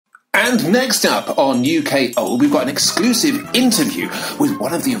And next up on UK Old, we've got an exclusive interview with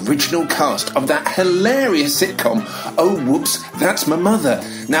one of the original cast of that hilarious sitcom, Oh Whoops, That's My Mother.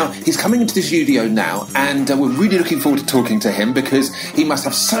 Now, he's coming into the studio now, and we're really looking forward to talking to him because he must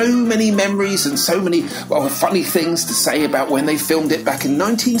have so many memories and so many funny things to say about when they filmed it back in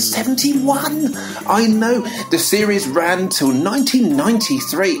 1971. I know, the series ran till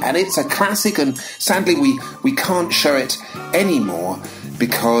 1993, and it's a classic, and sadly we can't show it anymore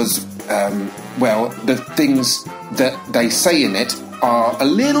because, the things that they say in it are a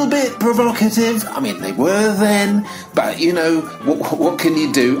little bit provocative. I mean, they were then, but, you know, what can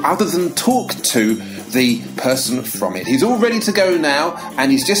you do other than talk to the person from it? He's all ready to go now,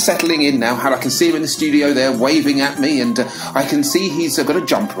 and he's just settling in now. How I can see him in the studio there waving at me, and I can see he's got a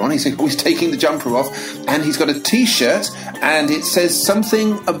jumper on. He's always taking the jumper off, and he's got a T-shirt, and it says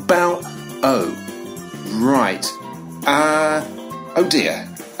something about, oh dear.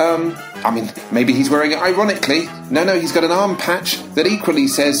 Maybe he's wearing it ironically. No, he's got an arm patch that equally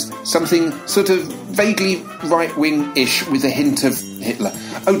says something sort of vaguely right-wing-ish with a hint of Hitler.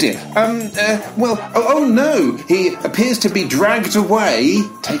 Oh dear. No, he appears to be dragged away.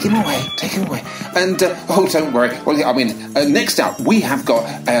 Take him away. And, don't worry. Next up, we have got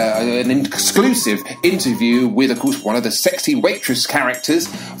an exclusive interview with, of course, one of the sexy waitress characters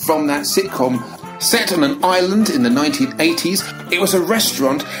from that sitcom set on an island in the 1980s. It was a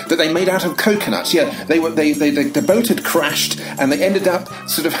restaurant that they made out of coconuts. Yeah, the boat had crashed, and they ended up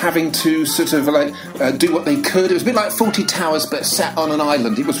sort of having to do what they could. It was a bit like 40 Towers, but sat on an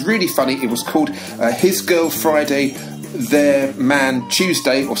island. It was really funny. It was called His Girl Friday, Their Man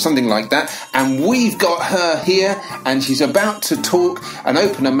Tuesday, or something like that. And we've got her here, and she's about to talk and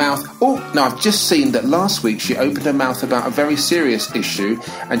open her mouth. Oh, no, I've just seen that last week she opened her mouth about a very serious issue,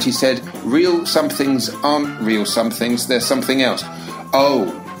 and she said, real somethings aren't real somethings, there's something else.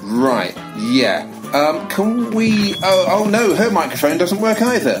 Oh, right, yeah. Can we... Oh, no, her microphone doesn't work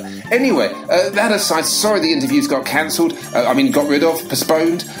either. Anyway, that aside, sorry the interviews got cancelled. Got rid of,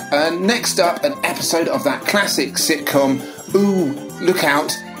 postponed. Next up, an episode of that classic sitcom, Ooh, Look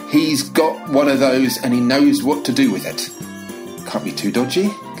Out. He's got one of those and he knows what to do with it. Can't be too dodgy,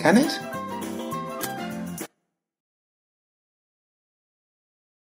 can it?